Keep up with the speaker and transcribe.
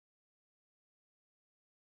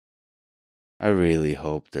I really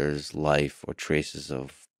hope there's life or traces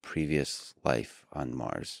of previous life on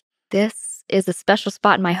Mars. This is a special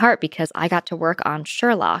spot in my heart because I got to work on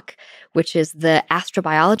Sherlock, which is the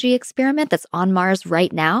astrobiology experiment that's on Mars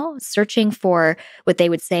right now, searching for what they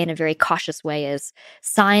would say in a very cautious way is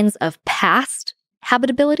signs of past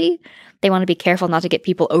habitability. They want to be careful not to get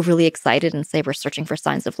people overly excited and say we're searching for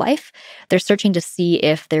signs of life. They're searching to see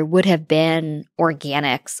if there would have been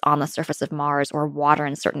organics on the surface of Mars or water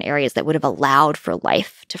in certain areas that would have allowed for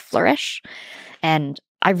life to flourish. And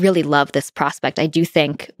I really love this prospect. I do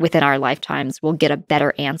think within our lifetimes, we'll get a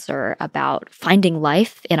better answer about finding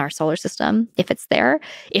life in our solar system if it's there.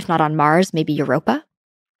 If not on Mars, maybe Europa,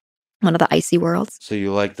 one of the icy worlds. So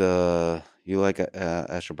you like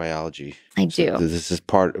astrobiology. I So do. this is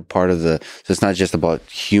part of the. So it's not just about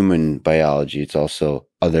human biology; it's also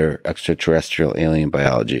other extraterrestrial alien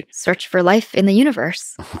biology. Search for life in the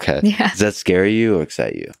universe. Okay, Yeah. does that scare you or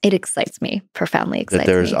excite you? It excites me, profoundly That excites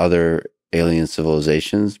there's me. other alien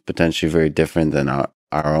civilizations potentially very different than our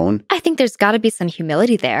own. I think there's got to be some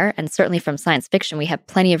humility there. And certainly from science fiction, we have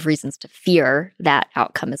plenty of reasons to fear that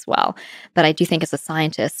outcome as well. But I do think as a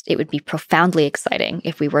scientist, it would be profoundly exciting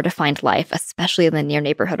if we were to find life, especially in the near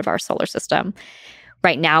neighborhood of our solar system.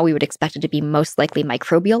 Right now, we would expect it to be most likely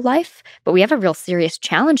microbial life, but we have a real serious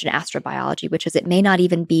challenge in astrobiology, which is it may not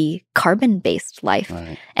even be carbon based life.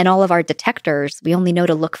 Right. And all of our detectors, we only know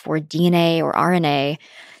to look for DNA or RNA.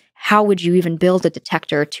 How would you even build a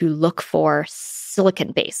detector to look for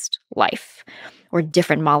silicon based life or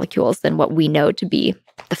different molecules than what we know to be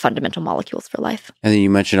the fundamental molecules for life? And then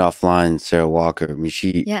you mentioned offline Sarah Walker. I mean,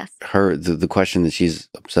 Yes. the question that she's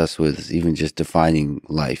obsessed with is even just defining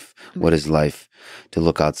life. What is life? To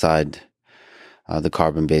look outside the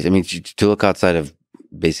carbon base. I mean, to look outside of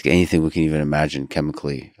basically anything we can even imagine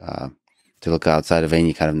chemically. To look outside of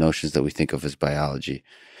any kind of notions that we think of as biology.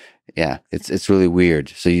 Yeah, it's really weird.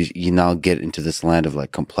 So you now get into this land of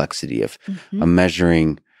like complexity of a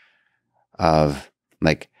measuring of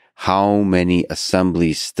like how many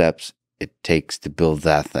assembly steps it takes to build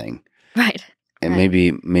that thing. Right. And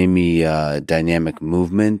Right. maybe dynamic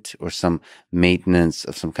movement or some maintenance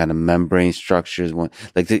of some kind of membrane structures.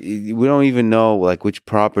 We don't even know like which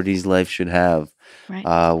properties life should have,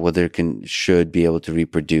 Right. whether it should be able to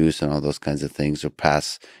reproduce and all those kinds of things or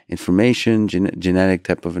pass information, genetic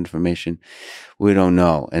type of information. We don't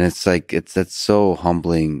know, and it's like that's so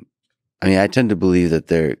humbling. I mean, I tend to believe that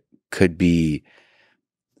there could be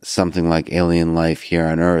something like alien life here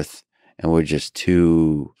on Earth, and we're just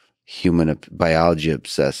too human biology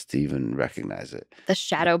obsessed to even recognize it. The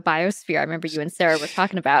shadow biosphere. I remember you and Sarah were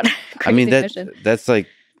talking about. I mean Crazy mission. that's like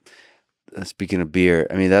speaking of beer.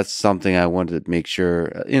 I mean that's something I wanted to make sure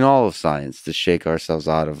in all of science to shake ourselves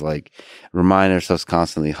out of, like remind ourselves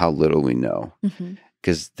constantly how little we know, Hmm.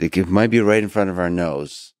 because it might be right in front of our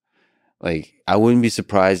nose. Like I wouldn't be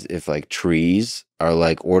surprised if like trees are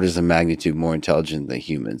like orders of magnitude more intelligent than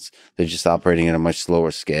humans. They're just operating at a much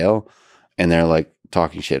slower scale, and they're like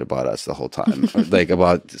talking shit about us the whole time, like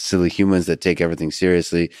about silly humans that take everything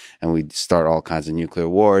seriously, and we start all kinds of nuclear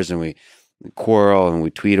wars, and we quarrel, and we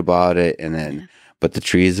tweet about it, and then Yeah. but the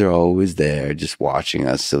trees are always there, just watching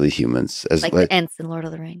us silly humans as Like the Ents in Lord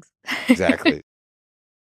of the Rings. exactly.